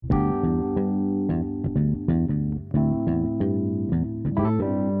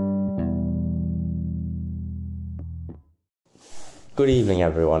Good evening,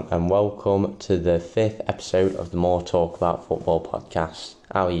 everyone, and welcome to the 5th episode of the More Talk About Football podcast.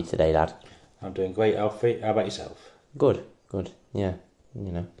 How are you today, Dad? I'm doing great, Alfie. How about yourself? Good. Yeah,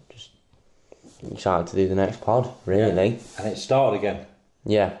 just excited to do the next pod, really. Yeah. And it started again.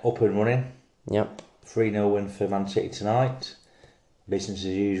 Yeah. Up and running. Yep. 3-0 win for Man City tonight. Business as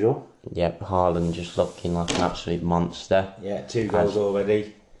usual. Yep, Haaland just looking like an absolute monster. Yeah, 2 goals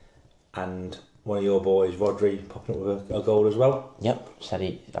already. And one of your boys, Rodri, popping up with a goal as well. Yep,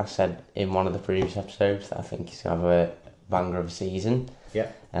 I said in one of the previous episodes that I think he's going to have a banger of a season.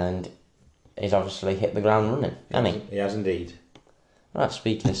 Yep. And he's obviously hit the ground running, hasn't he? He has indeed. Right,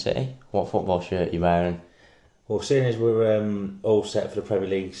 speaking of City, what football shirt are you wearing? Well, seeing as we're all set for the Premier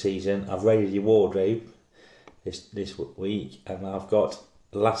League season, I've raided your wardrobe this week, and I've got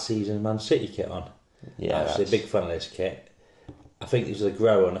last season's Man City kit on. Yeah, I'm a big fan of this kit. I think this was a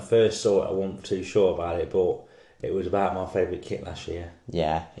grower. When I first saw it, I wasn't too sure about it, but it was about my favourite kit last year.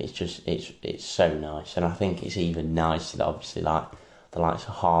 Yeah, it's so nice, and I think it's even nicer that obviously like the likes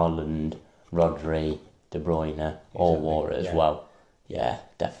of Haaland, Rodri, De Bruyne all wore it as well. Yeah,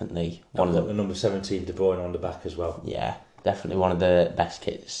 definitely one of the number 17 De Bruyne on the back as well. Yeah, definitely one of the best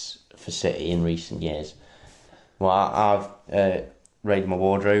kits for City in recent years. Well, I've raided my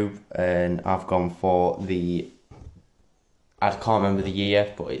wardrobe and I've gone for I can't remember the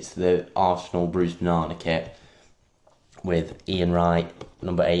year, but it's the Arsenal Bruce Banana kit with Ian Wright,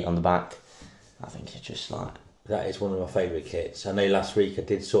 number 8 on the back. I think it's just like... That is one of my favourite kits. I know last week I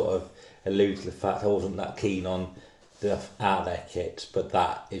did sort of allude to the fact I wasn't that keen on the out there kits, but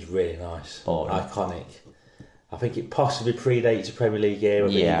that is really nice. Boring. Iconic. I think it possibly predates the Premier League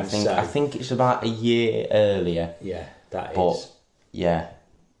era. Yeah, I think it's about a year earlier. Yeah, that but, is. Yeah.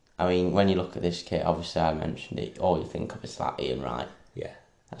 I mean, when you look at this kit, obviously I mentioned it, all you think of is like Ian Wright. Yeah.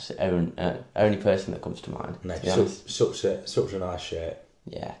 That's the only person that comes to mind. No, such a nice shirt.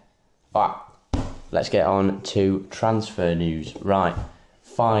 Yeah. Alright, let's get on to transfer news. Right,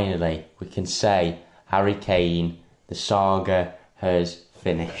 finally, we can say Harry Kane, the saga has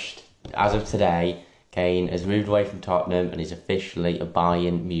finished. As of today, Kane has moved away from Tottenham and is officially a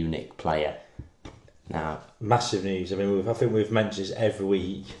Bayern Munich player. Now, massive news. I mean, I think we've mentioned this every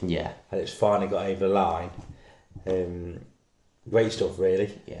week. Yeah. And it's finally got over the line. Great stuff,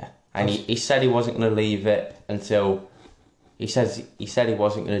 really. Yeah. And he said he wasn't going to leave it until... He said he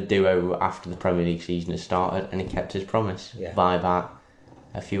wasn't going to do over after the Premier League season has started, and he kept his promise by about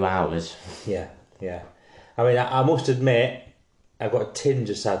a few hours. Yeah. I mean, I must admit, I've got a tinge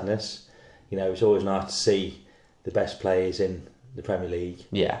of sadness. You know, it's always nice to see the best players in the Premier League.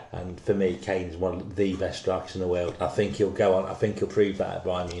 Yeah. And for me, Kane's one of the best strikers in the world. I think he'll go on. I think he'll prove that at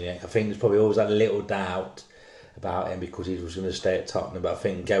Bayern Munich. I think there's probably always that little doubt about him because he was going to stay at Tottenham. But I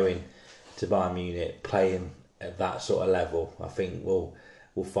think going to Bayern Munich, playing at that sort of level, I think we'll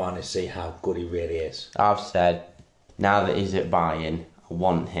finally see how good he really is. I've said, now that he's at Bayern, I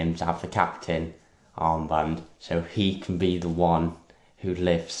want him to have the captain armband so he can be the one who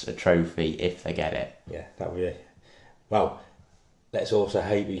lifts a trophy if they get it. Yeah, that would be... Well, let's also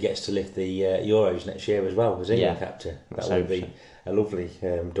hope he gets to lift the Euros next year as well as England captain. That would be a lovely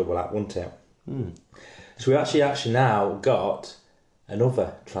double act, wouldn't it? Mm. So we actually now got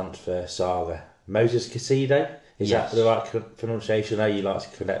another transfer saga. Moses Caicedo. Is that the right pronunciation? I know you like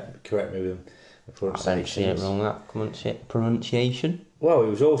to correct me with the pronunciation. I don't see it wrong, that pronunciation. Well, he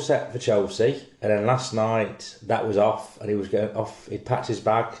was all set for Chelsea, and then last night that was off, and he was going off. He'd packed his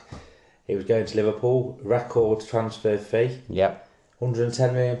bag. He was going to Liverpool. Record transfer fee. Yep.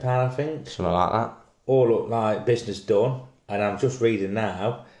 £110 million, I think. Something like that. All looked like business done, and I'm just reading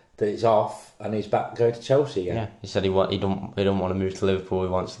now that it's off, and he's back going to Chelsea again. Yeah, he said he don't want to move to Liverpool. He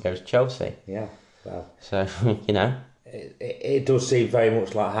wants to go to Chelsea. Yeah. Well, so you know, it does seem very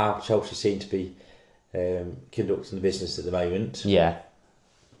much like how Chelsea seem to be conducting the business at the moment. Yeah.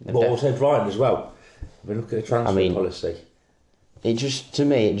 But also Brighton as well. I mean, look at the transfer policy. It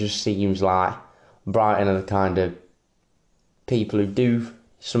just seems like Brighton are the kind of people who do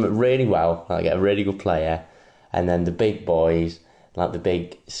something really well, like get a really good player, and then the big boys, like the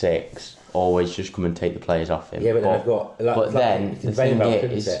big six, always just come and take the players off him. Yeah, but then they've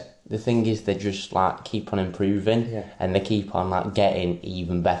got... The thing is, they just like keep on improving, and they keep on like getting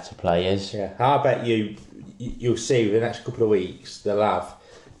even better players. Yeah, I bet you'll see in the next couple of weeks they'll have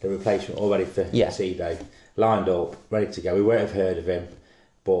the replacement all ready for Caicedo, lined up, ready to go. We won't have heard of him,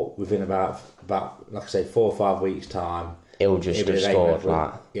 but within about like I say 4 or 5 weeks time, it'll just have scored be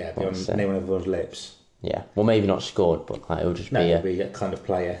on anyone everyone's lips. Yeah, well maybe not scored, but like it'll just be that kind of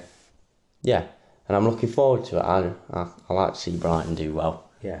player. Yeah, and I'm looking forward to it. I like to see Brighton do well.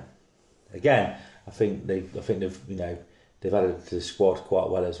 Yeah. Again, I think they've they've added to the squad quite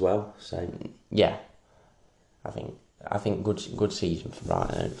well as well. So yeah, I think good season for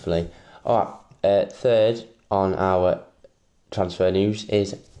Brighton, hopefully. All right, third on our transfer news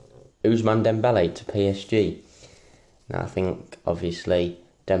is Ousmane Dembele to PSG. Now I think obviously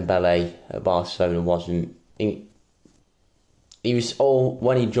Dembele at Barcelona wasn't. He was all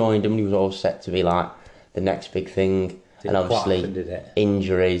when he joined them. He was all set to be like the next big thing, and obviously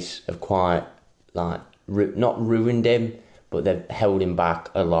injuries have quite like not ruined him, but they've held him back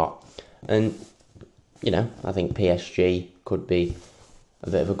a lot. And I think PSG could be a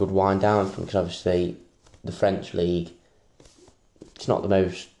bit of a good wind down because obviously the French league, it's not the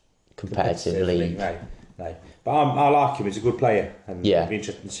most competitive league. No. But I like him. He's a good player, and it'll be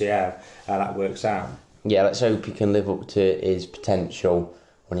interesting to see how that works out. Yeah, let's hope he can live up to his potential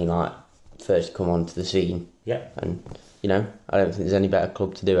when he first come onto the scene. Yeah. And I don't think there's any better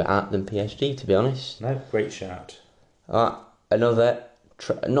club to do it at than PSG, to be honest. No, great shout. Another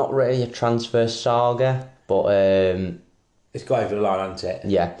not really a transfer saga, but it's got over the line, hasn't it?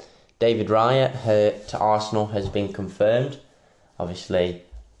 Yeah, David Raya to Arsenal has been confirmed. Obviously,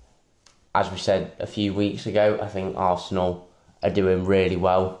 as we said a few weeks ago, I think Arsenal are doing really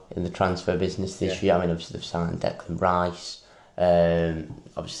well in the transfer business this year. I mean, obviously they've signed Declan Rice,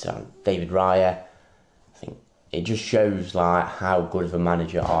 obviously signed David Raya. I think it just shows how good of a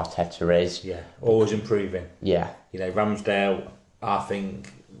manager Arteta is. Yeah, always improving. Yeah. Ramsdale, I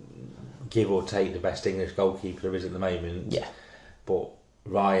think, give or take the best English goalkeeper there is at the moment. Yeah. But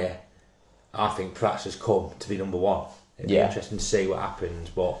Raya, I think perhaps has come to be number one. It'd be interesting to see what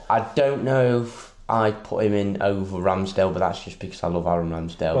happens, but I don't know if I'd put him in over Ramsdale, but that's just because I love Aaron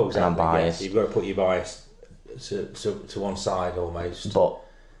Ramsdale and I'm biased. You've got to put your bias to one side almost. But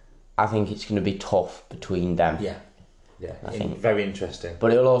I think it's going to be tough between them. Yeah, I think very interesting.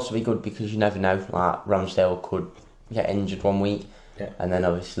 But it'll also be good because you never know. Ramsdale could get injured one week, and then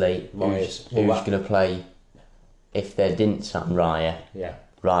obviously who's going to play if they didn't sign Raya? Yeah.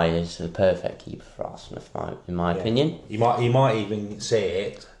 Raya is the perfect keeper for Arsenal, in my opinion. You might even say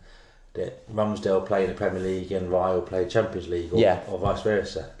it that Ramsdale play in the Premier League and Raya will play Champions League, or vice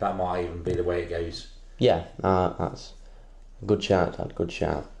versa. That might even be the way it goes. Yeah, that's a good shout. Dad, good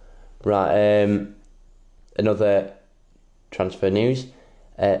shout. Right, another transfer news.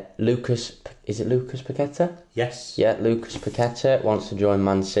 Lucas Paqueta? Yes. Yeah, Lucas Paqueta wants to join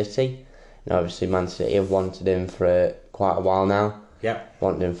Man City. Now, obviously, Man City have wanted him for quite a while now. Yeah.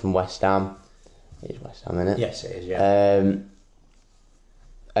 Wanted him from West Ham. It is West Ham, isn't it? Yes, it is, yeah.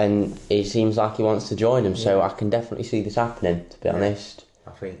 And it seems like he wants to join him, so I can definitely see this happening, to be honest.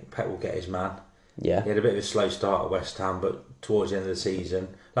 I think Pep will get his man. Yeah. He had a bit of a slow start at West Ham, but towards the end of the season,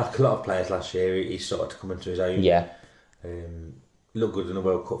 like a lot of players last year, he started to come into his own. Yeah. Looked good in the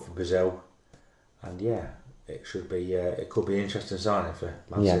World Cup for Brazil. And it should be. It could be an interesting signing for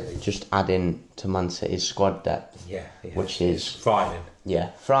Man City. Just adding to Man City's squad depth. Yeah. Which is frightening.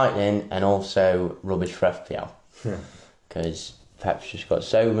 Yeah, frightening and also rubbish for FPL. Because Pep's just got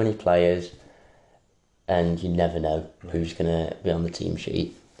so many players, and you never know who's going to be on the team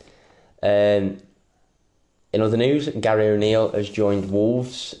sheet. In other news, Gary O'Neill has joined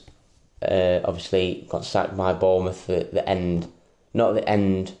Wolves. Obviously, got sacked by Bournemouth at the end, not at the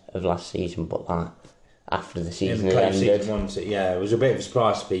end of last season, but after the season had ended. It was a bit of a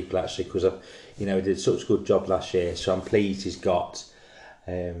surprise to people actually because he did such a good job last year. So I'm pleased he's got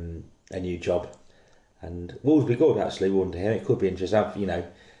a new job, and Wolves will be good actually. Under him, it could be interesting.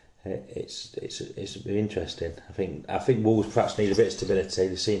 It's interesting. I think Wolves perhaps need a bit of stability.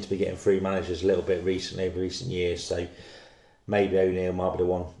 They seem to be getting through managers a little bit recently over recent years. So maybe O'Neill might be the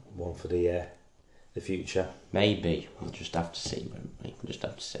one for the future. Maybe we'll just have to see.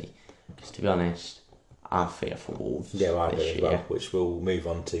 Because to be honest, I fear for Wolves. Yeah, I do as well, which we'll move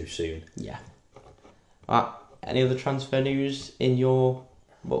on to soon. Yeah. Any other transfer news in your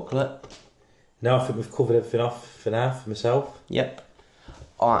booklet? No, I think we've covered everything off for now for myself. Yep.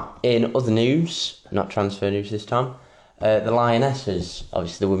 Alright, in other news, not transfer news this time, the Lionesses,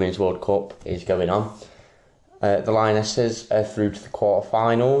 obviously the Women's World Cup is going on. The Lionesses are through to the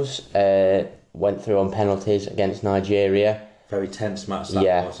quarterfinals, went through on penalties against Nigeria. Very tense match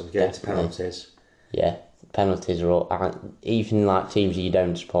that was, and getting to penalties. Yeah, penalties are all, even teams that you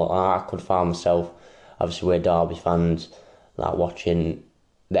don't support. I could find myself, obviously we're Derby fans, watching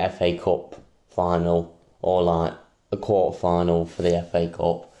the FA Cup final or a quarter final for the FA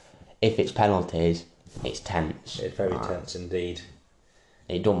Cup. If it's penalties, it's tense. It's very tense indeed.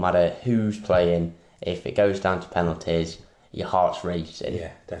 It doesn't matter who's playing. If it goes down to penalties, your heart's racing.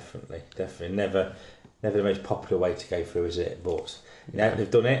 Yeah, definitely. Never the most popular way to go through, is it? But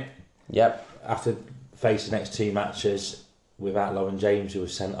they've done it. Yep. After facing the next two matches, without Lauren James, who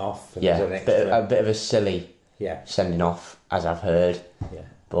was sent off. And Yeah, there's an extra, a bit of a silly sending off, as I've heard. Yeah.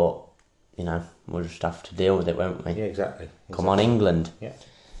 But, you know, we'll just have to deal with it, won't we? Yeah, exactly. Come on, England. Yeah.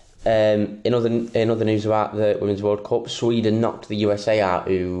 In other news about the Women's World Cup, Sweden knocked the USA out,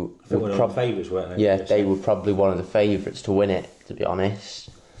 who I think one of the favourites, weren't they? Yeah, they were probably one of the favourites to win it, to be honest.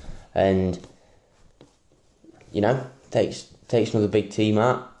 And, you know, takes another big team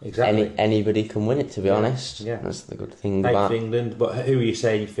out. Exactly. Anybody can win it, to be honest. Yeah. That's the good thing about England, but who are you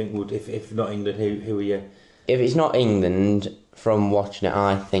saying you think would, if not England, who are you? If it's not England, from watching it,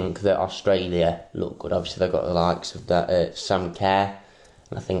 I think that Australia look good. Obviously, they've got the likes of that Sam Kerr,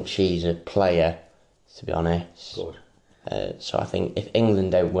 and I think she's a player, to be honest. Good. So I think if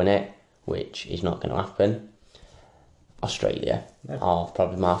England don't win it, which is not going to happen, Australia are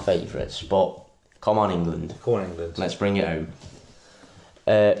probably my favourites. But come on, England. Come on, England. Let's bring it home.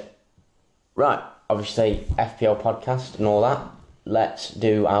 Right, obviously, FPL podcast and all that. Let's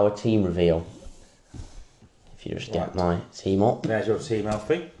do our team reveal. If you just get my team up. There's your team,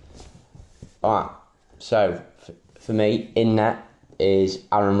 Alfie. Alright, so for me, in net is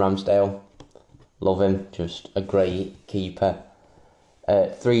Aaron Ramsdale. Love him, just a great keeper.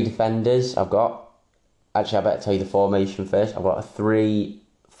 3 defenders I've got. Actually, I better tell you the formation first. I've got a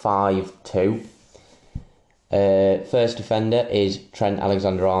 3-5-2. First defender is Trent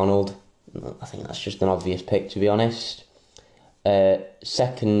Alexander-Arnold. I think that's just an obvious pick, to be honest.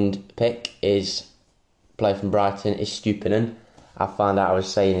 Second pick is player from Brighton, is Stupinen. I found out I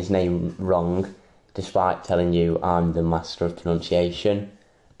was saying his name wrong, despite telling you I'm the master of pronunciation.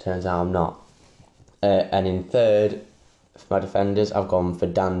 Turns out I'm not. And in third, for my defenders, I've gone for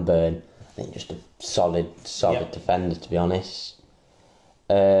Dan Burn. I think just a solid defender, to be honest.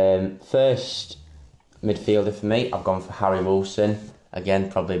 First midfielder for me, I've gone for Harry Wilson.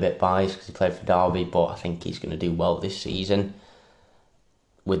 Again, probably a bit biased because he played for Derby, but I think he's going to do well this season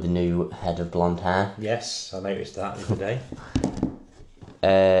with the new head of blonde hair. Yes, I noticed that the other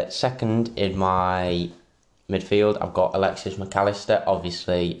day. Second in my midfield, I've got Alexis McAllister,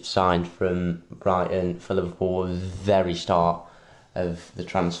 obviously signed from Brighton for Liverpool at the very start of the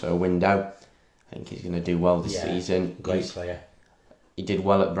transfer window. I think he's going to do well this season. Great player. He did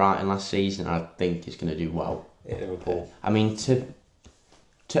well at Brighton last season. I think he's going to do well at Liverpool. I mean, to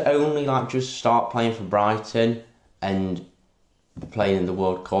only just start playing for Brighton and playing in the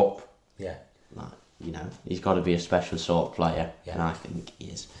World Cup. Yeah. He's got to be a special sort of player, and I think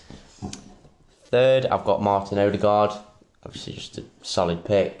he is. Third, I've got Martin Odegaard. Obviously, just a solid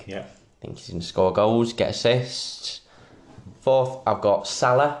pick. Yeah. I think he's going to score goals, get assists. Fourth, I've got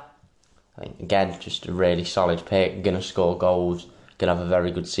Salah. I think, again, just a really solid pick. Going to score goals. Going to have a very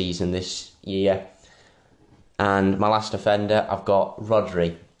good season this year. And my last defender, I've got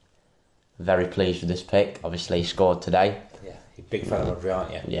Rodri. Very pleased with this pick. Obviously, he scored today. Yeah, you're a big fan of Rodri,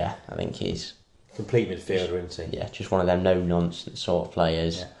 aren't you? Yeah, I think he's... Complete midfielder, isn't he? Yeah, just one of them no-nonsense sort of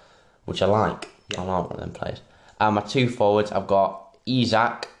players, which I like. Yeah. I like one of them players. And my 2 forwards, I've got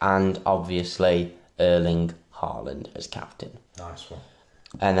Isak and, obviously, Erling Haaland as captain. Nice one.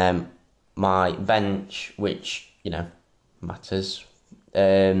 And then my bench, which, matters.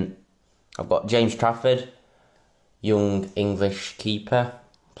 I've got James Trafford, young English keeper,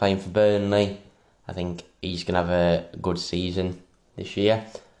 playing for Burnley. I think he's going to have a good season this year.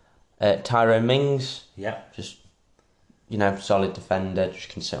 Tyrone Mings, just, solid defender, just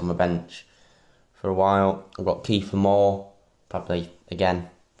can sit on my bench for a while. I've got Kiefer Moore, probably, again,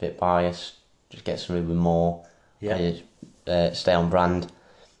 a bit biased, just get somebody with more, stay on brand.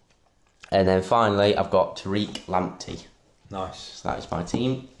 And then finally, I've got Tariq Lamptey. Nice. So that is my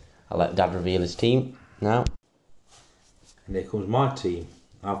team. I'll let Dad reveal his team now. And here comes my team.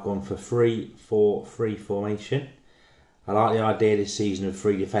 I've gone for 3-4-3 formation. I like the idea this season of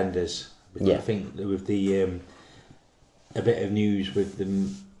 3 defenders. I think with the a bit of news with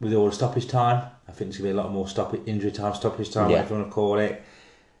all the stoppage time, I think there's going to be a lot more injury time, stoppage time, whatever you want to call it,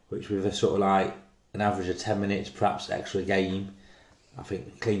 which with a sort of an average of 10 minutes, perhaps extra game, I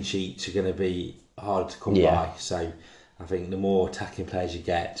think clean sheets are going to be hard to come by. So I think the more attacking players you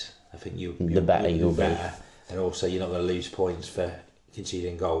get, I think the better you'll be. And also you're not going to lose points for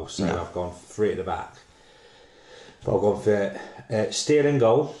conceding goals. So I've gone 3 at the back. But I've gone for Steele in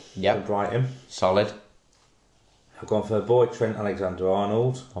goal for Brighton. Solid. I've gone for boy Trent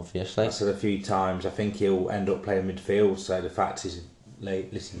Alexander-Arnold. Obviously. I said a few times, I think he'll end up playing midfield, so the fact he's a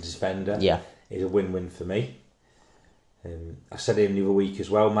listed defender is a win-win for me. I said him the other week as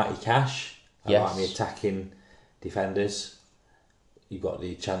well, Matty Cash. I like the attacking defenders. You've got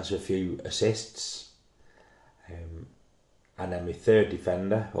the chance of a few assists. And then my third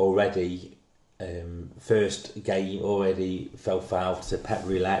defender, already First game already fell foul to Pep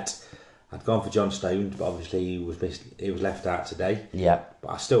Roulette. I'd gone for John Stones, but obviously he was left out today. Yeah. But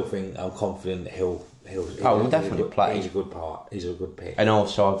I still think I'm confident he'll definitely play. He's a good part. He's a good pick. And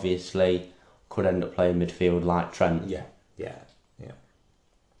also, obviously, could end up playing midfield like Trent. Yeah.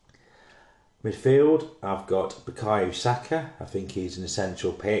 Midfield, I've got Bukayo Saka. I think he's an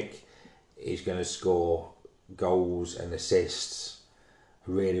essential pick. He's going to score goals and assists.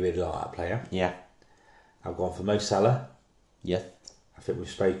 I really, really like that player. Yeah. I've gone for Mo Salah. Yeah. I think we've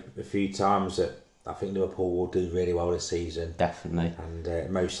spoke a few times that I think Liverpool will do really well this season. Definitely.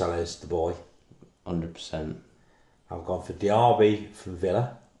 And Mo Salah's the boy. 100%. I've gone for Diaby from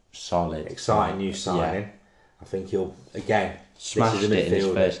Villa. Solid. Exciting new signing. Yeah. I think he'll, again... Smashed it in his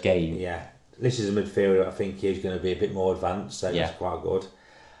first game. Yeah. This is a midfielder I think he's going to be a bit more advanced, so that's quite good.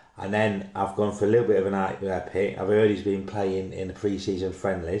 And then I've gone for a little bit of an out pick. I've heard he's been playing in the pre-season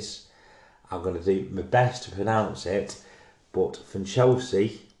friendlies. I'm going to do my best to pronounce it, but from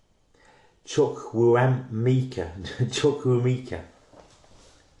Chelsea, Chukwuemeka.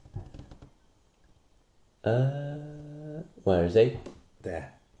 Where is he?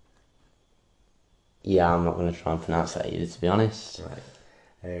 There. Yeah, I'm not going to try and pronounce that either, to be honest. Right.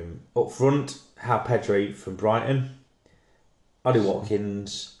 Up front, Pedro from Brighton, Ollie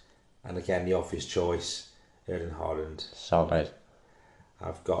Watkins, and again the obvious choice, Erling Haaland. Solid.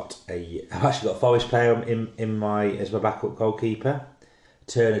 I've actually got a Forest player in my as my backup goalkeeper.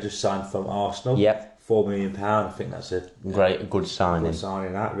 Turner just signed from Arsenal. Yep. £4 million. I think that's a good signing. Good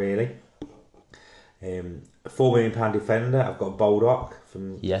signing that really. A £4 million defender. I've got Baldock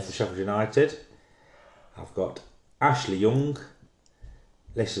from Sheffield United. I've got Ashley Young.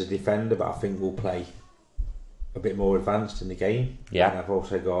 Listed as a defender, but I think will play a bit more advanced in the game. Yeah. And I've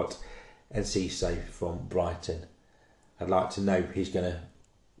also got Encise from Brighton. I'd like to know he's going to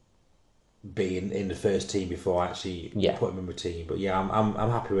be in the first team before I actually put him in my team. But yeah, I'm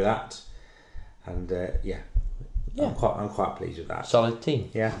happy with that, and I'm quite pleased with that. Solid team.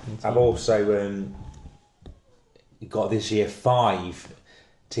 Yeah, I've also got this year 5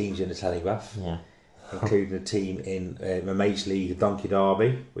 teams in the Telegraph. Yeah. Including a team in my mates league, Donkey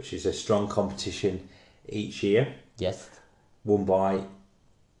Derby, which is a strong competition each year. Yes. Won by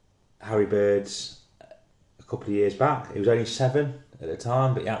Harry Birds a couple of years back. He was only 7 at the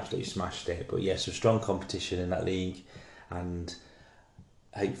time, but he absolutely smashed it. But yeah, some strong competition in that league, and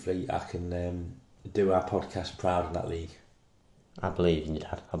hopefully I can do our podcast proud in that league. I believe in you,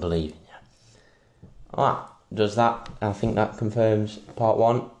 Dad. I believe in you. Alright, I think that confirms part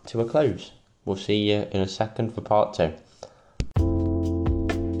 1 to a close. We'll see you in a second for part 2.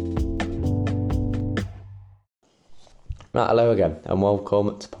 Right, hello again and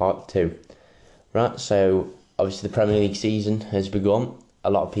welcome to part 2. Right, so obviously the Premier League season has begun. A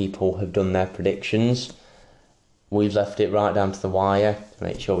lot of people have done their predictions. We've left it right down to the wire to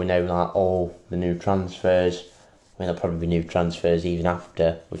make sure we know all the new transfers. I mean, there'll probably be new transfers even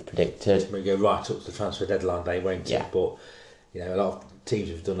after we've predicted. We go right up to the transfer deadline day, won't it? Yeah. But a lot of teams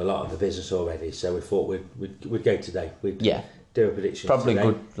have done a lot of the business already, so we thought we'd go today. We'd do a prediction. Probably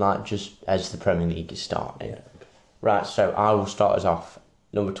today. good, just as the Premier League is starting. Yeah. Right, so I will start us off.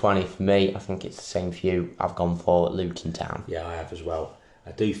 Number 20 for me, I think it's the same for you. I've gone for Luton Town. Yeah, I have as well.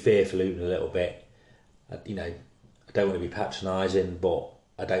 I do fear for Luton a little bit. I don't want to be patronising, but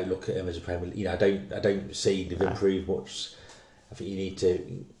I don't look at them as a Premier League. I don't see they've improved much. I think you need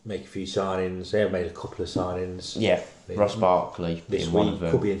to make a few signings. They have made a couple of signings. Yeah, Ross Barkley this being one of week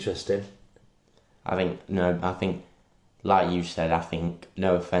them. Could be interesting. I think, like you said, I think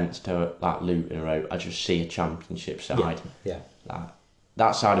no offence to Luton Road, I just see a Championship side. Yeah.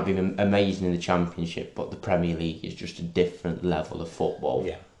 That side have been amazing in the Championship, but the Premier League is just a different level of football.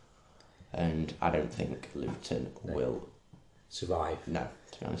 Yeah. And I don't think Luton will survive. No,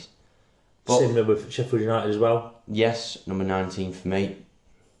 to be honest. But similar with Sheffield United as well. Yes, number 19 for me.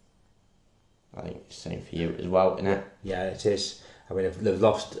 I think it's the same for you as well, isn't it? Yeah, it is. I mean, they've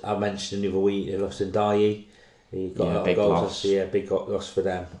lost. I mentioned the other week they lost in Dye. He got a lot of goals. Loss. Big loss for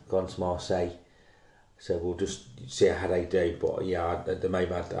them. Gone to Marseille. So we'll just see how they do. But yeah, at the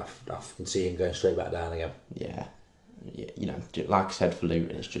moment, I can see him going straight back down again. Yeah, like I said for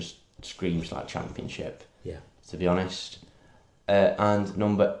Luton, it just screams like Championship. Yeah. To be honest. And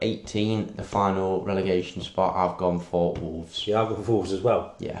number 18, the final relegation spot, I've gone for Wolves. Yeah, I've gone for Wolves as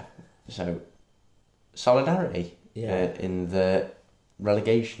well. Yeah. So, solidarity in the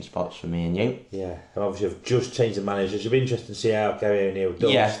relegation spots for me and you. Yeah, and obviously I've just changed the managers. It'll be interesting to see how Gary O'Neill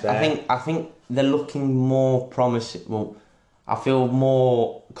does. Yeah, there. I think they're looking more promising. Well, I feel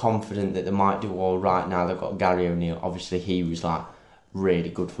more confident that they might do all right now. They've got Gary O'Neill. Obviously, he was really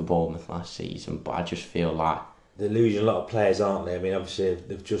good for Bournemouth last season, but I just feel like they're losing a lot of players, aren't they? I mean, obviously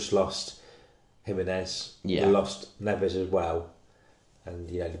they've just lost Jimenez. Yeah. They lost Neves as well, and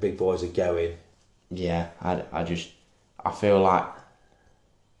the big boys are going. Yeah, I feel like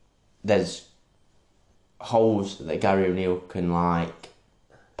there's holes that Gary O'Neill can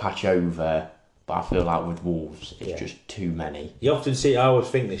patch over, but I feel like with Wolves it's just too many. You often see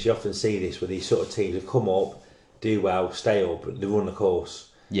this with these sort of teams that come up, do well, stay up, they run the course.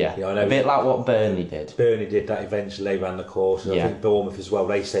 Yeah, I know a bit like what Burnley did. Burnley did that eventually, ran the course. And I think Bournemouth as well,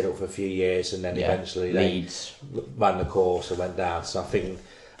 they stayed up for a few years and then eventually Leeds ran the course and went down. So I think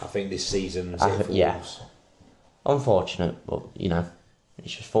this season's it for Wolves. Unfortunate, but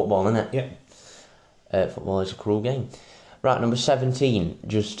it's just football, isn't it? Yeah. Football is a cruel game. Right, number 17,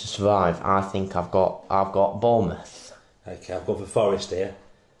 just to survive. I think I've got Bournemouth. Okay, I've gone for Forest here.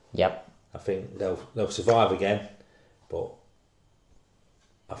 Yep. I think they'll survive again, but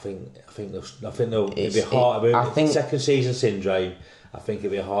I think it'll be hard. I think second season syndrome. I think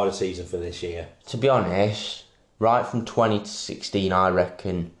it'll be a harder season for this year. To be honest, right from 20 to 16, I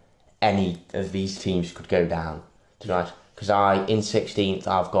reckon any of these teams could go down. To be honest, because in 16th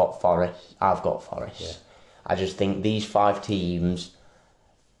I've got Forest. Yeah. I just think these 5 teams,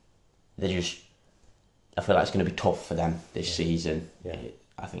 I feel like it's going to be tough for them this season. Yeah.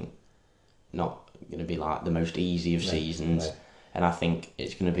 I think not going to be like the most easy of seasons. No. And I think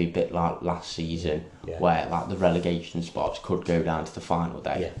it's going to be a bit like last season, where the relegation spots could go down to the final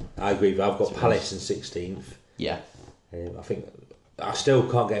day. Yeah, I agree. But I've got Palace in 16th. Yeah. I think I still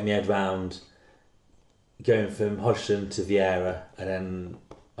can't get my head round going from Hodgson to Vieira and then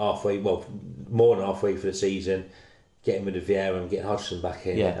more than halfway for the season, getting rid of Vieira and getting Hodgson back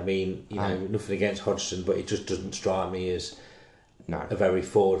in. Yeah. I mean, nothing against Hodgson, but it just doesn't strike me as a very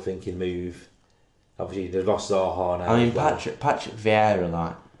forward-thinking move. Obviously, they've lost Zaha now. I mean, Patrick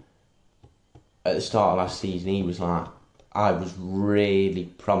Vieira, at the start of last season, he was I was really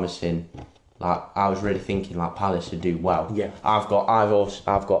promising. I was really thinking Palace would do well. Yeah. I've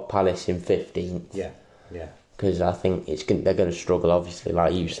got Palace in 15th. Yeah. Because I think they're going to struggle. Obviously,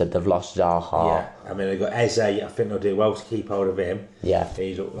 like you said, they've lost Zaha. Yeah. I mean, they've got Eze. I think they'll do well to keep hold of him. Yeah.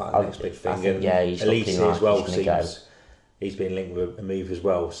 He's like the next big thing. He's Elise looking like as well he's going to go. He's been linked with a move as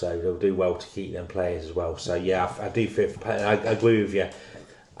well, so they'll do well to keep them players as well. So yeah, I do feel. I agree with you.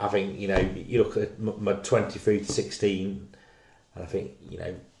 I think you look at my 23 to 16, and I think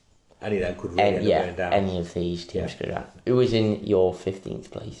any of them could really end up going down. Any of these teams could go down. Who was in your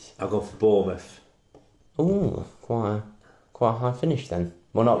 15th place? I've gone for Bournemouth. Ooh, quite a high finish then.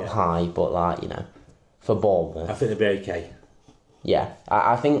 Well, not high, but for Bournemouth. I think they'll be okay. Yeah,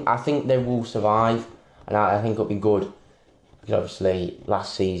 I think they will survive, and I think it'll be good. Because obviously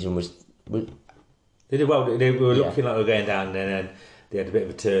last season was they did well. They were looking like they were going down, and then they had a bit of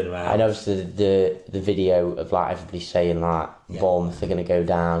a turnaround. And obviously the video of everybody saying Bournemouth are going to go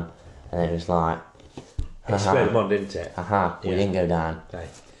down, and it was it spread them on, didn't it? We didn't go down.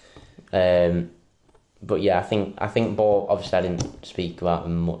 Okay. But yeah, I think obviously I didn't speak about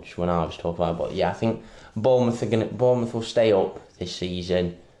them much when I was talking about it, but yeah, I think Bournemouth will stay up this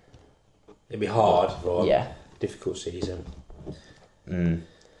season. It'll be hard, right? Yeah. Difficult season.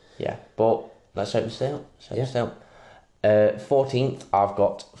 Yeah, but let's hope we stay up. 14th, I've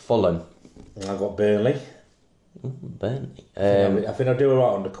got Fulham. I've got Burnley. Burnley. I think I'll do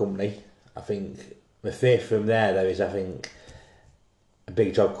alright under Company. I think the fear from there though is I think a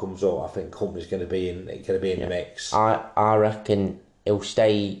big job comes up. I think Company's going to be in the mix. I reckon he'll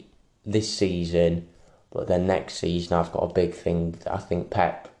stay this season, but then next season I've got a big thing. I think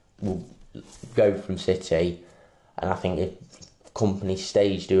Pep will go from City, and I think if Company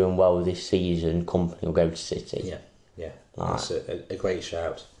stays doing well this season, Company will go to City. Yeah. That's a great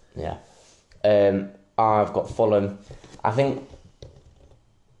shout. Yeah. I've got Fulham. I think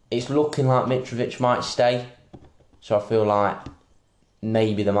it's looking like Mitrovic might stay, so I feel like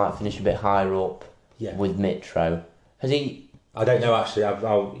maybe they might finish a bit higher up with Mitro. Has he? I don't know actually.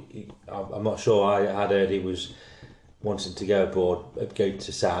 I'm not sure. I had heard he was wanting to go abroad, go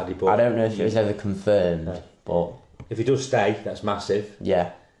to Saudi. But I don't know if it was ever confirmed, but if he does stay, that's massive.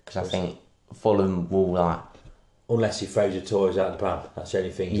 Yeah, because I think Fulham will unless he throws the toys out the pram. That's the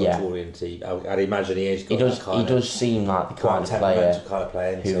only thing he's worrying. I'd imagine he is. He does seem like the kind of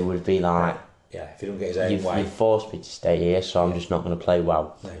player who would be like, if he don't get his own way, you've forced me to stay here, so I'm just not going to play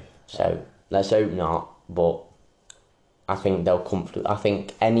well. No. So let's hope not. But I think they'll comfortable. I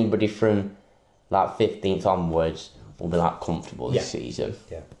think anybody from 15th onwards will be comfortable this season.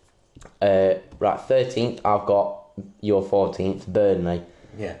 Yeah. Right, 13th. I've got your 14th, Burnley.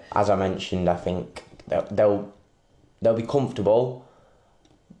 Yeah. As I mentioned, I think they'll be comfortable,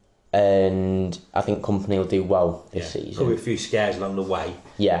 and I think Company will do well this season. Could be a few scares along the way.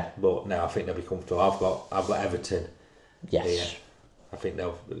 Yeah, but no, I think they'll be comfortable. I've got Everton. yes, Here. I think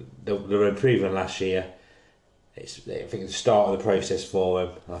they're improving last year. I think it's the start of the process for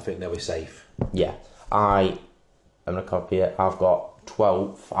them, and I think they'll be safe. yeah. I'm gonna copy it. I've got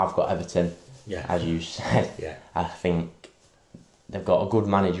 12th. I've got Everton. Yeah, As you said. Yeah. I think they've got a good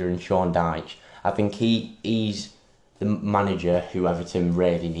manager in Sean Dyche. I think he's the manager who Everton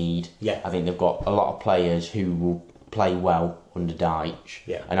really need. Yeah. I think they've got a lot of players who will play well under Dyche.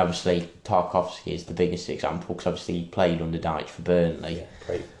 Yeah. And obviously Tarkowski is the biggest example because obviously he played under Dyche for Burnley.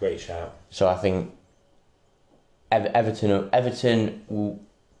 Yeah, great shout. So I think Everton will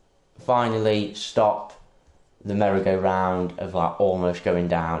finally stop the merry-go-round of like almost going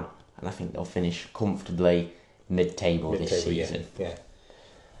down, and I think they'll finish comfortably mid-table this season. Yeah.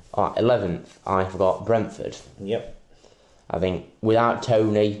 Alright, 11th, I've got Brentford. Yep. I think without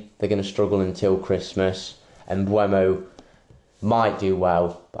Tony, they're going to struggle until Christmas, and Buemo might do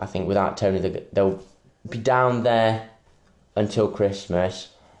well, but I think without Tony, they'll be down there until Christmas.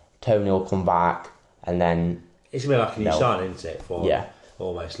 Tony will come back, and then It's gonna be like a new signing, isn't it? For yeah,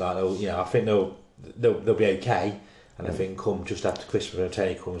 almost like I think they'll be okay, and I think come just after Christmas when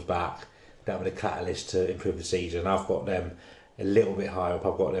Tony comes back, that'll be the catalyst to improve the season. I've got them a little bit higher up.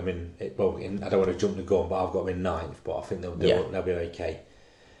 I've got them in I don't want to jump the gun, but I've got them in 9th. But I think they'll be okay.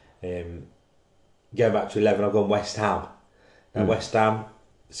 Going back to 11, I've gone West Ham. Now West Ham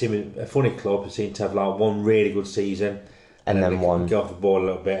seem a funny club. They seem to have like one really good season, and then one go off the ball a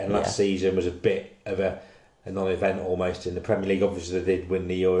little bit. And last season was a bit of a non-event almost in the Premier League. Obviously, they did win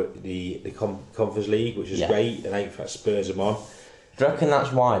the Conference League, which is great, and I think that spurs them on. Do you reckon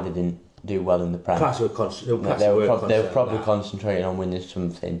that's why they didn't do well in the Premier? Perhaps they were probably concentrating on winning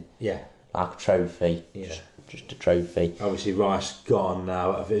something. Yeah, like a trophy. Yeah, just a trophy. Obviously, Rice gone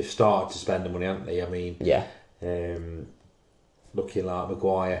now. They've started to spend the money, haven't they? I mean, yeah. Looking like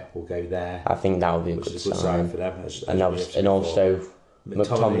Maguire will go there. I think that will be a good sign for them. And also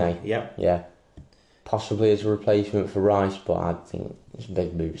McTominay. Yeah. Possibly as a replacement for Rice, but I think it's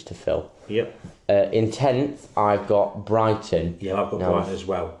big boots to fill. Yep. In 10th, I've got Brighton. Yeah, I've got Brighton as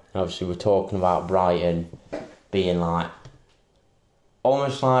well. Obviously, we're talking about Brighton being like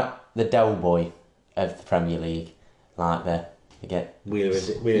almost like the Del Boy of the Premier League, like they get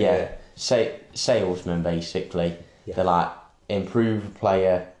salesmen basically. Yeah. They like improve a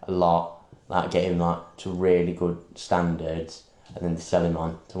player a lot, like get him like to really good standards, and then they sell him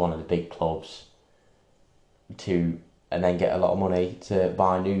on to one of the big clubs and then get a lot of money to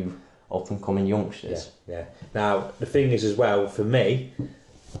buy new up and coming youngsters. Yeah. Now the thing is as well for me,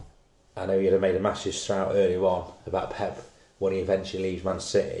 I know you'd have made a massive shout earlier on about Pep when he eventually leaves Man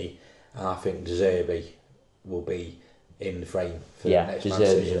City, and I think De Zerbi will be in the frame for the next Man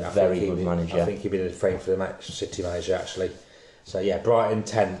City. He's a very good manager. I think he'll be in the frame for the next City manager actually. So yeah, Brighton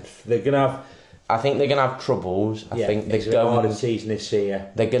 10th. They're gonna have. I think they're gonna have troubles. I think they're going to season this year.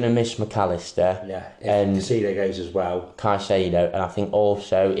 They're gonna miss McAllister. Yeah, if Caicedo goes as well. Caicedo, and I think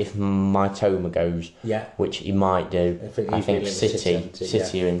also if Mitoma goes, which he might do, I think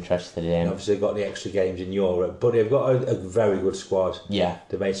City are interested in him. And obviously they've got the extra games in Europe, but they've got a very good squad. Yeah,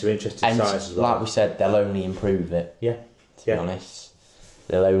 they've made some interesting signings as well. Like we said, they'll only improve it. Yeah, to be honest,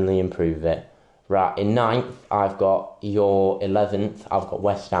 they'll only improve it. Right, in 9th, I've got your 11th. I've got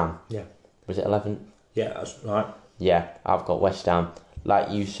West Ham. Yeah. Was it 11th? Yeah, that's right. Yeah, I've got West Ham.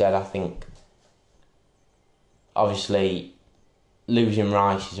 Like you said, I think obviously losing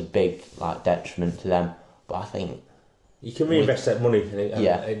Rice is a big detriment to them, but I think you can reinvest that money, and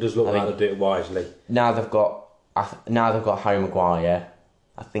it does look like they'll do it wisely. Now they've got Harry Maguire.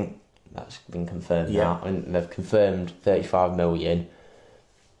 I think that's been confirmed now, and they've confirmed 35 million.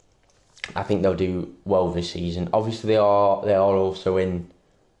 I think they'll do well this season. Obviously, they are also in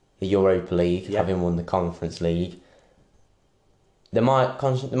the Europa League, having won the Conference League. They might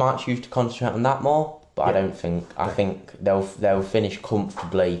choose to concentrate on that more, but I don't think. I think they'll finish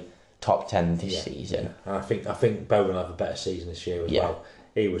comfortably top 10 this season. And I think Bowen will have a better season this year as well.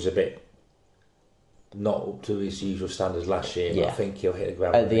 He was a bit not up to his usual standards last year, but I think he'll hit the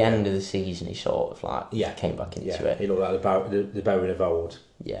ground at the end of the season. He sort of came back into it. He looked like the Bowen of old.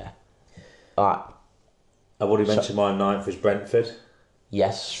 Yeah. I've already mentioned my 9th was Brentford.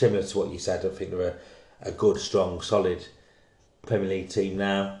 Yes. Similar to what you said, I think they're a good, strong, solid Premier League team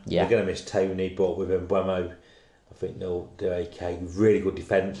now. Yeah. They're going to miss Tony, but with Mbeumo, I think they'll do okay. Really good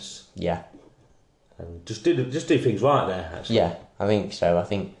defence. Yeah. And just do things right there, actually. Yeah, I think so. I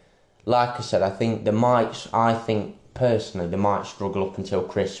think, like I said, I think personally, they might struggle up until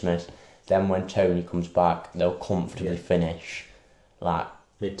Christmas. Then when Tony comes back, they'll comfortably finish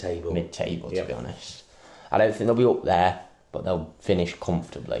Mid-table. To be honest. I don't think they'll be up there, but they'll finish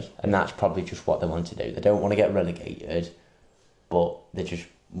comfortably, and that's probably just what they want to do. They don't want to get relegated, but they just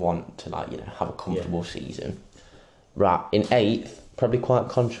want to have a comfortable season. Right, in 8th, probably quite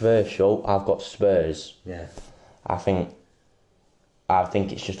controversial, I've got Spurs. Yeah. I think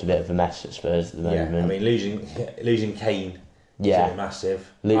it's just a bit of a mess at Spurs at the moment. Yeah, I mean, losing Kane is massive.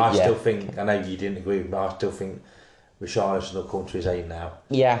 Still think, I know you didn't agree with me, but I still think Richarlison will come to his aid now.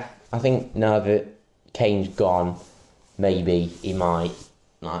 Yeah, I think now that Kane's gone, maybe he might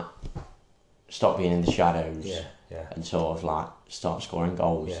stop being in the shadows. Yeah. And sort of start scoring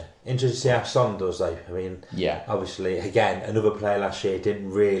goals. Yeah. Interesting to see how Son does though. I mean, obviously, again, another player last year didn't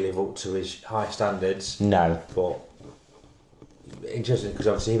really live up to his high standards. No. But interesting because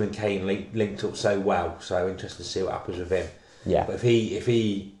obviously him and Kane linked up so well. So interesting to see what happens with him. Yeah. But if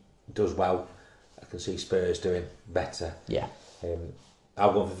he does well, I can see Spurs doing better. Yeah.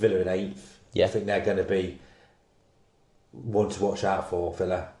 I've gone for Villa in 8th. Yeah. I think they're going to be one to watch out for,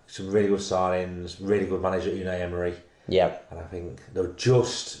 Villa. Some really good signings, really good manager Unai Emery. Yeah. And I think they'll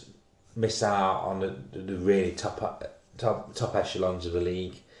just miss out on the really top echelons of the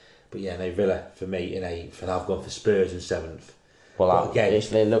league. But yeah, no, Villa for me in 8th, and I've gone for Spurs in 7th. Well, again,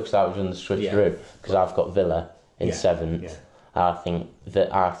 it looks like we've done the switch through because I've got Villa in 7th. Yeah. I think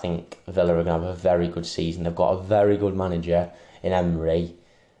Villa are going to have a very good season. They've got a very good manager in Emery.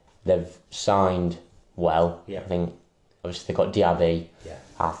 They've signed well. Yeah. I think obviously they've got Diaby. Yeah.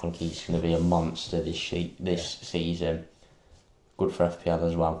 I think he's going to be a monster this season. Good for FPL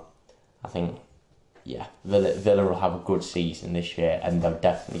as well. I think, Villa will have a good season this year, and they'll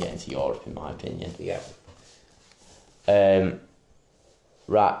definitely get into Europe, in my opinion. Yeah.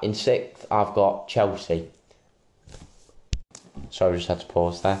 Right, in 6th, I've got Chelsea. Sorry, I just had to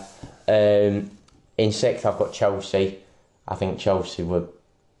pause there. In 6th, I've got Chelsea. I think Chelsea were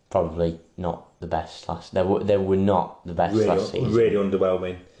probably not the best last. They were not the best last season. Really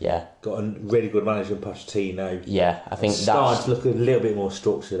underwhelming. Yeah. Got a really good manager in Pochettino. Yeah, I think that's starting to look a little bit more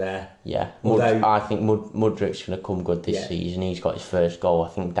structure there. Yeah, I think Mudrik's going to come good this season. He's got his first goal. I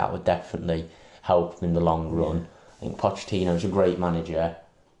think that would definitely help him in the long run. Yeah. I think Pochettino's a great manager,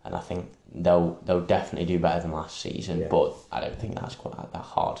 and I think they'll definitely do better than last season. Yeah. But I don't think that's quite that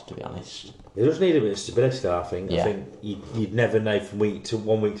hard, to be honest. They just need a bit of stability there, I think. Yeah. I think you'd never know from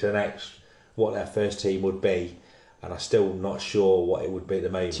one week to the next what their first team would be, and I'm still not sure what it would be at the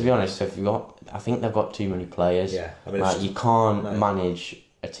moment. To be honest, I think they've got too many players. Yeah, I mean, you can't manage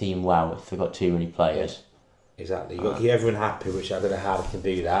a team well if they've got too many players. Yeah. Exactly, you've got to keep everyone happy, which I don't know how they can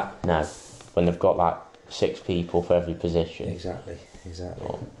do that. No, when they've got 6 people for every position. Exactly.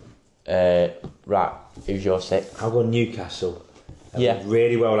 Right, who's your 6th? I've got Newcastle. They did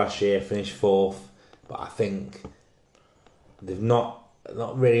really well last year, finished 4th, but I think they've not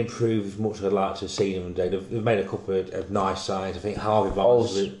really improved as much as I'd like to have seen them do. They've made a couple of nice signs. I think Harvey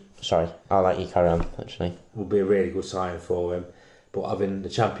Barnes. Sorry, I'll let you carry on. Actually, will be a really good sign for him. But having the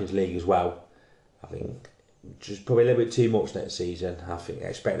Champions League as well, I think just probably a little bit too much next season. I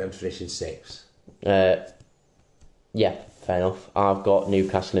expect them to finish in 6th. Yeah, fair enough. I've got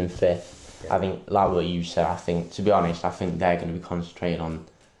Newcastle in 5th. Yeah. I think, like what you said, to be honest, I think they're going to be concentrating on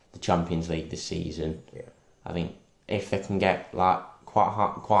the Champions League this season. Yeah. I think if they can get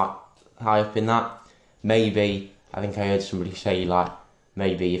quite high up in that, maybe, I think I heard somebody say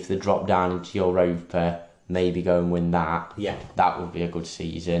maybe if they drop down into Europa, maybe go and win that. Yeah. That would be a good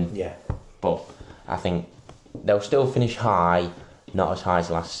season. Yeah. But I think they'll still finish high, not as high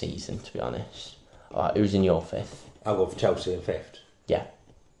as last season, to be honest. Who's in your 5th? I'll go for Chelsea in 5th. Yeah.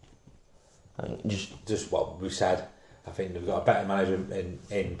 I think just what we said. I think they've got a better manager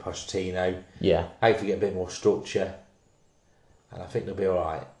in Pochettino. Yeah. Hopefully get a bit more structure, and I think they'll be all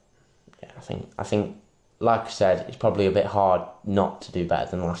right. Yeah, I think, like I said, it's probably a bit hard not to do better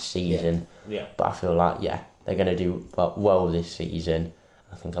than last season. Yeah. But I feel they're going to do well this season.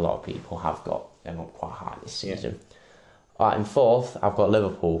 I think a lot of people have got them up quite high this season. Yeah. Right, in 4th, I've got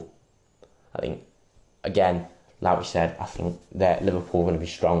Liverpool. I think, again, like we said, I think that Liverpool are going to be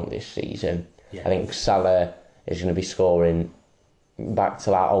strong this season. Yeah. I think Salah is going to be scoring back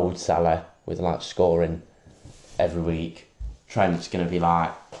to old Salah with scoring every week. Trent's going to be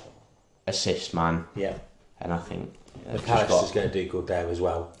assist man. Yeah. And I think McAllister's going to do good there as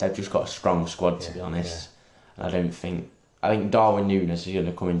well. They've just got a strong squad, to be honest. Yeah. And I think Darwin Núñez is going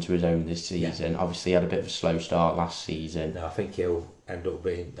to come into his own this season. Yeah. Obviously, he had a bit of a slow start last season. No, I think he'll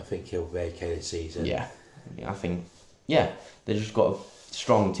vacate this season. Yeah. I think, they've just got a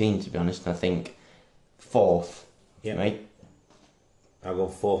strong team, to be honest. And I think 4th, mate. I'll go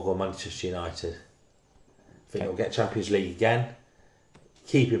 4th, I'll go Manchester United. I think they'll get Champions League again.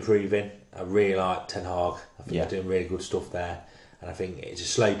 keep improving. I really like Ten Hag. I think Yeah. he's doing really good stuff there, and I think it's a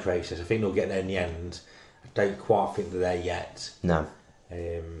slow process. I think they'll get there in the end. I don't quite think they're there yet. No.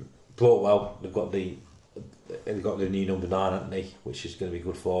 Brought well. They've got the new number 9, haven't they? Which is going to be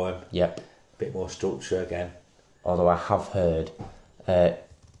good for him. Yep. Bit more structure again. Although I have heard that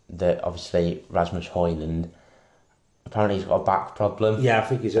obviously Rasmus Højlund, apparently he's got a back problem. Yeah, I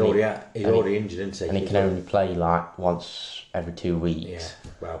think he's already injured, isn't he? And he can only play like once every 2 weeks. Yeah,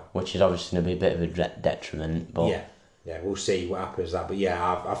 well, which is obviously going to be a bit of a detriment. But yeah, we'll see what happens with that. But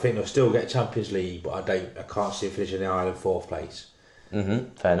yeah, I think they'll still get Champions League, but I can't see them finishing the Ireland 4th place.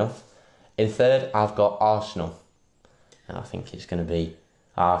 Fair enough. In third, I've got Arsenal, and I think it's going to be.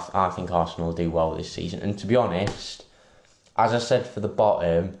 I think Arsenal will do well this season. And to be honest, as I said for the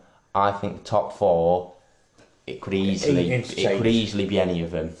bottom, I think the top 4. It could easily be any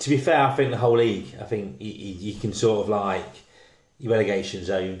of them. To be fair, I think the whole league. I think you can sort of like your relegation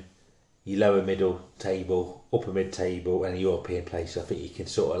zone, your lower middle table, upper mid table, and a European place. I think you can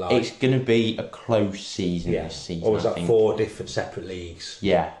sort of like. It's going to be a close season this season. Or was that 4 different separate leagues?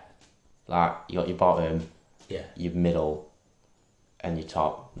 Yeah, like you got your bottom, your middle, and your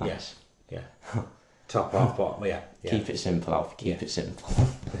top. Nice. Yeah. Top half, bottom. Yeah. Keep it simple, Alf. Keep it simple.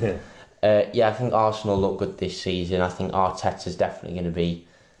 I think Arsenal look good this season. I think Arteta's definitely going to be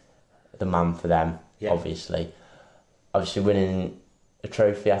the man for them. Yeah. Obviously winning a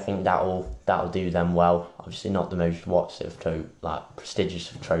trophy, I think that'll do them well. Obviously not the most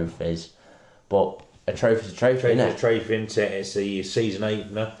prestigious of trophies, but a trophy's a trophy, isn't it? A trophy, isn't it? It's a season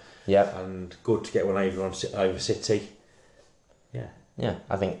opener. Yep. And good to get one over City. Yeah. Yeah,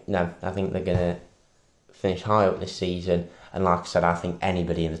 I think they're gonna finish high up this season, and like I said, I think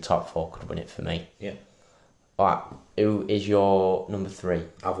anybody in the top 4 could win it for me. Yeah. Alright, who is your number 3?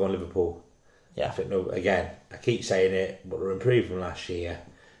 I've gone Liverpool. Yeah. I think, again, I keep saying it, but they're improved from last year.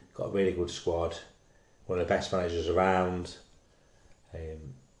 Got a really good squad. One of the best managers around.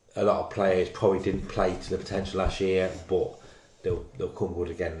 A lot of players probably didn't play to the potential last year, but they'll come good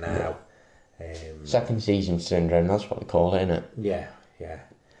again now. Second season syndrome, that's what we call it, isn't it? Yeah.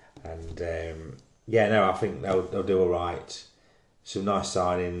 And I think they'll do all right. Some nice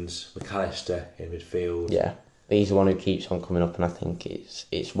signings. McAllister in midfield. Yeah, he's the one who keeps on coming up, and I think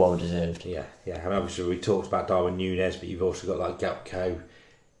it's well deserved. Yeah. I mean, obviously we talked about Darwin Núñez, but you've also got like Gakpo,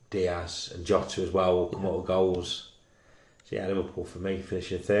 Diaz, and Jota as well. Come up with goals. So yeah, Liverpool for me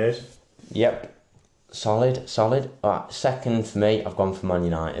finishing 3rd. Yep, solid. Right, second for me, I've gone for Man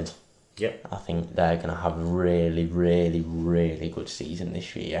United. Yep. I think they're going to have a really, really, really good season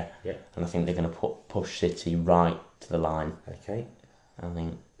this year. Yeah. And I think they're going to push City right to the line. Okay. I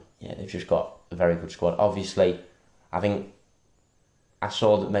think, they've just got a very good squad. Obviously, I think I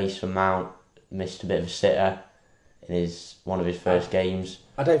saw that Mason Mount missed a bit of a sitter in one of his first games.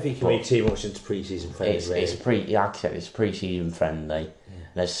 I don't think you read too much into pre-season friendly. It's pre-season friendly. Yeah.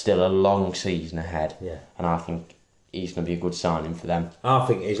 There's still a long season ahead. Yeah. And I think he's going to be a good signing for them. I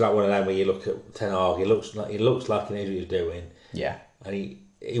think he's like one of them where you look at Ten Hag, he looks like he knows what he's doing. Yeah. And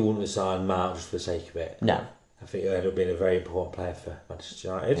he wouldn't have signed Mount just for the sake of it. No. I think he'll end up being a very important player for Manchester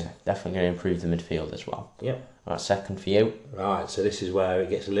United. Yeah, definitely going to improve the midfield as well. Yep. Right, second for you. Right, so this is where it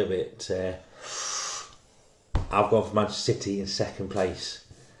gets a little bit. I've gone for Manchester City in second place.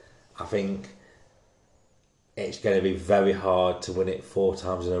 I think it's going to be very hard to win it 4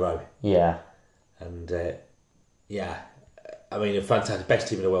 times in a row. Yeah. And I mean, a fantastic, best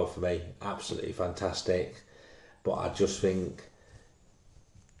team in the world for me. Absolutely fantastic. But I just think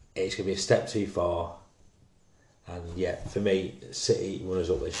it's going to be a step too far. And yeah, for me, City runners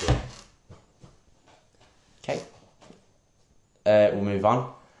up this year. Okay. We'll move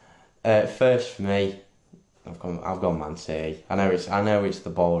on. First for me, I've gone Man City. I know it's the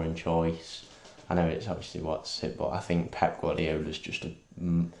boring choice. I know it's obviously what's it, but I think Pep Guardiola's just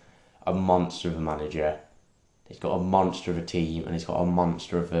a monster of a manager. He's got a monster of a team, and he's got a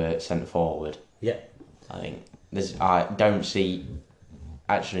monster of a centre forward. Yeah. I think I don't see.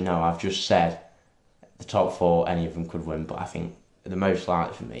 Actually, no. I've just said the top 4. Any of them could win, but I think the most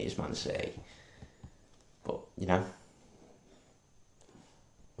likely for me is Man City. But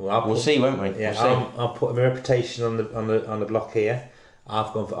we'll see, won't we? Yeah, we'll see. I'll put my reputation on the block here.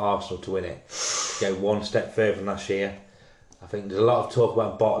 I've gone for Arsenal to win it. Go one step further than last year. I think there's a lot of talk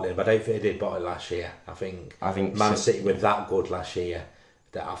about bottling, but I don't think they did bottle last year. I think Man City were that good last year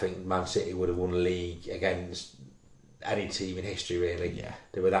that I think Man City would have won the league against any team in history, really. Yeah.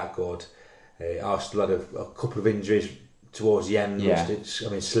 They were that good. Arsenal had a couple of injuries towards the end. Yeah.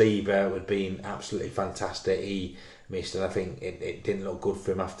 Sleeper had been absolutely fantastic. He missed, and I think it didn't look good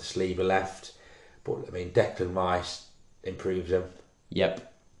for him after Sleeper left. But I mean, Declan Rice improves him.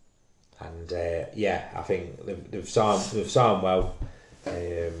 Yep. And I think they've signed well.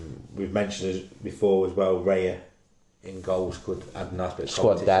 We've mentioned as before as well, Raya in goals could add a nice bit of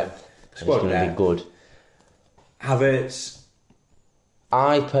Squad depth. It's going to be good. Havertz.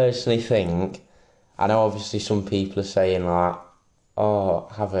 I personally think, I know obviously some people are saying like, oh,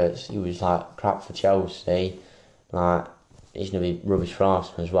 Havertz, he was like crap for Chelsea, like he's going to be rubbish for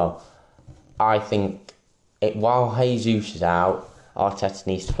Arsenal as well. I think while Jesus is out, Arteta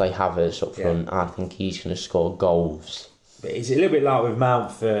needs to play Havertz up front. I think he's going to score goals. But it's a little bit like with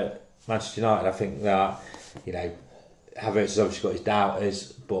Mount for Manchester United. I think that, Havertz has obviously got his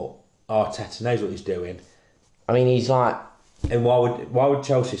doubters, but Arteta knows what he's doing. I mean, he's like... And why would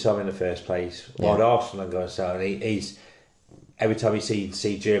Chelsea sell him in the first place? Why would Arsenal go and sell him? He's every time you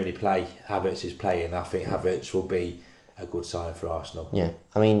see Germany play, Havertz is playing. I think Havertz will be a good sign for Arsenal. Yeah,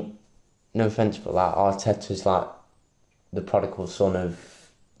 I mean, no offence, but like Arteta's like the prodigal son of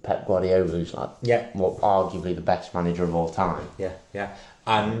Pep Guardiola, who's like arguably the best manager of all time. Yeah.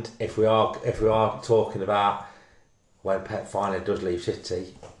 And if we are talking about when Pep finally does leave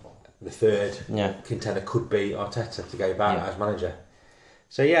City, the third contender could be Arteta to go back as manager.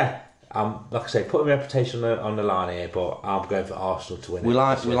 So like I say, putting my reputation on the line here, but I'm going for Arsenal to win. We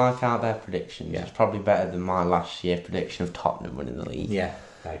like out their predictions. It's probably better than my last year prediction of Tottenham winning the league. Yeah,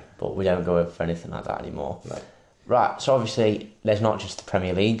 no. But we don't go for anything like that anymore. No. Right, so obviously there's not just the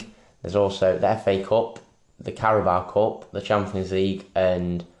Premier League. There's also the FA Cup, the Carabao Cup, the Champions League,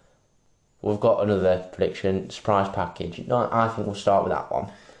 and we've got another prediction, surprise package. No, I think we'll start with that one.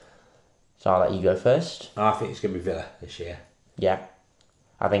 So I'll let you go first. I think it's going to be Villa this year. Yeah.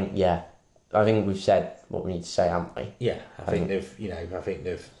 I think we've said what we need to say, haven't we? Yeah, I think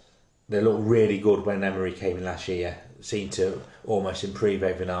they looked really good when Emery came in last year. Seemed to almost improve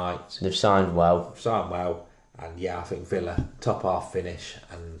overnight. They've signed well. And I think Villa top half finish,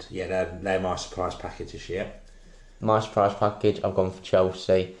 and they're my surprise package this year. My surprise package, I've gone for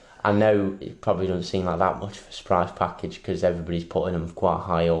Chelsea. I know it probably doesn't seem like that much of a surprise package because everybody's putting them quite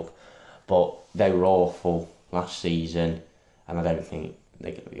high up, but they were awful last season, and I don't think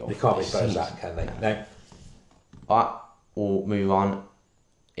they're going to be awful. They can't be both that, can they? No. But we'll move on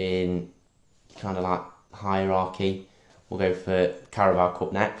in kind of like hierarchy. We'll go for Carabao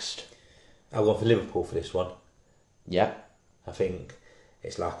Cup next. I'll go for Liverpool for this one. Yeah. I think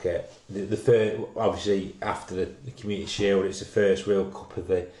it's like the third, obviously after the Community Shield, it's the first real cup of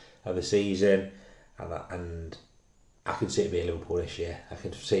the season, and I can see it being Liverpool this year. I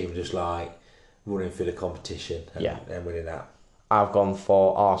can see them just like running through the competition and winning that. I've gone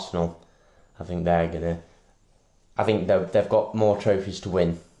for Arsenal. I think they've got more trophies to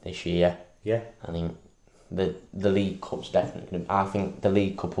win this year. Yeah. I think the League Cup's definitely going to... I think the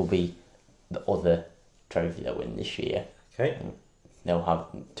League Cup will be the other trophy they win this year. Okay. They'll have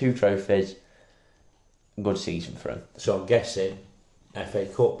 2 trophies. Good season for them. So I'm guessing FA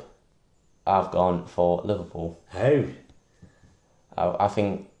Cup. I've gone for Liverpool. How? I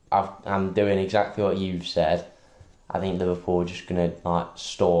think I'm doing exactly what you've said. I think Liverpool are just going to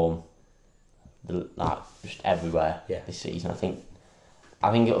storm just everywhere this season. I think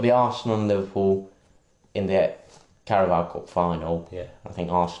it'll be Arsenal and Liverpool in the Carabao Cup final. Yeah. I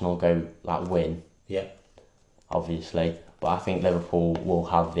think Arsenal go win. Yeah. Obviously, but I think Liverpool will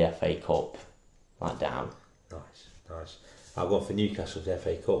have the FA Cup down. Nice. I'll go for Newcastle's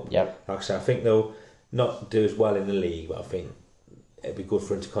FA Cup. Yep. Like I said, I think they'll not do as well in the league, but I think it'd be good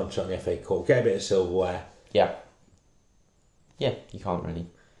for them to concentrate on the FA Cup, get a bit of silverware. Yeah. Yeah, you can't really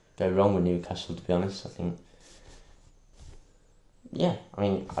go wrong with Newcastle, to be honest. I think. Yeah, I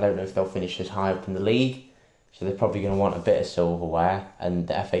mean, I don't know if they'll finish as high up in the league, so they're probably going to want a bit of silverware, and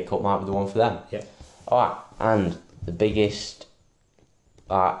the FA Cup might be the one for them. Yeah. Alright, and the biggest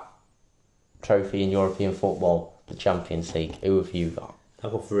trophy in European football, the Champions League. Who have you got? I'll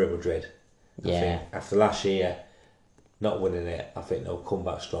go for Real Madrid. I think after last year not winning it, I think they'll come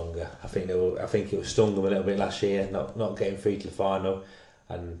back stronger. I think it stung them a little bit last year, not getting through to the final,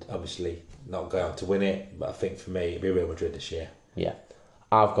 and obviously not going on to win it. But I think for me, it'll be Real Madrid this year. Yeah,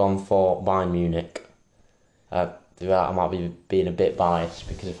 I've gone for Bayern Munich. I might be being a bit biased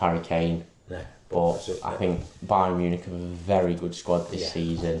because of Harry Kane. No, but I think Bayern Munich have a very good squad this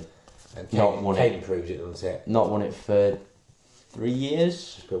season. And Kane improves it, doesn't it? Not won it for 3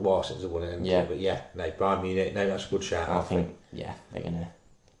 years. It's been a while since they've won it. But Bayern Munich, that's a good shout. I think they're going to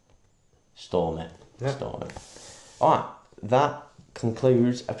storm it. Yeah. Storm it. Alright, that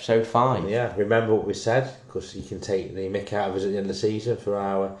concludes episode 5. Yeah, remember what we said, because you can take the mick out of us at the end of the season for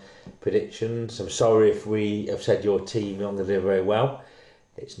our predictions. I'm sorry if we have said your team not going to do very well.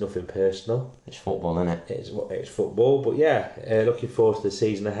 It's nothing personal. It's football, isn't it? It's football, but yeah, looking forward to the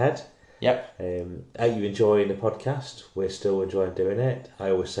season ahead. Yep. Are you enjoying the podcast? We're still enjoying doing it. I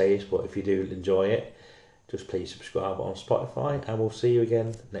always say this, but if you do enjoy it, just please subscribe on Spotify, and we'll see you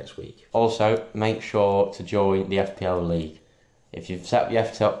again next week. Also, make sure to join the FPL League. If you've set up your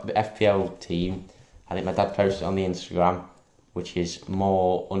FPL team, I think my dad posted it on the Instagram, which is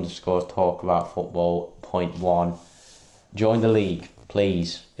more_talk about football .1. Join the league,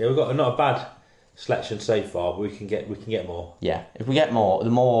 please. Yeah, we've got not a bad selection so far, but we can get more. Yeah, if we get more, the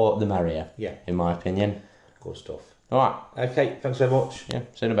more the merrier. Yeah, in my opinion. good stuff. All right. Okay, thanks very much. Yeah,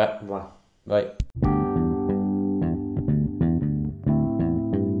 see you in a bit. Bye. Bye.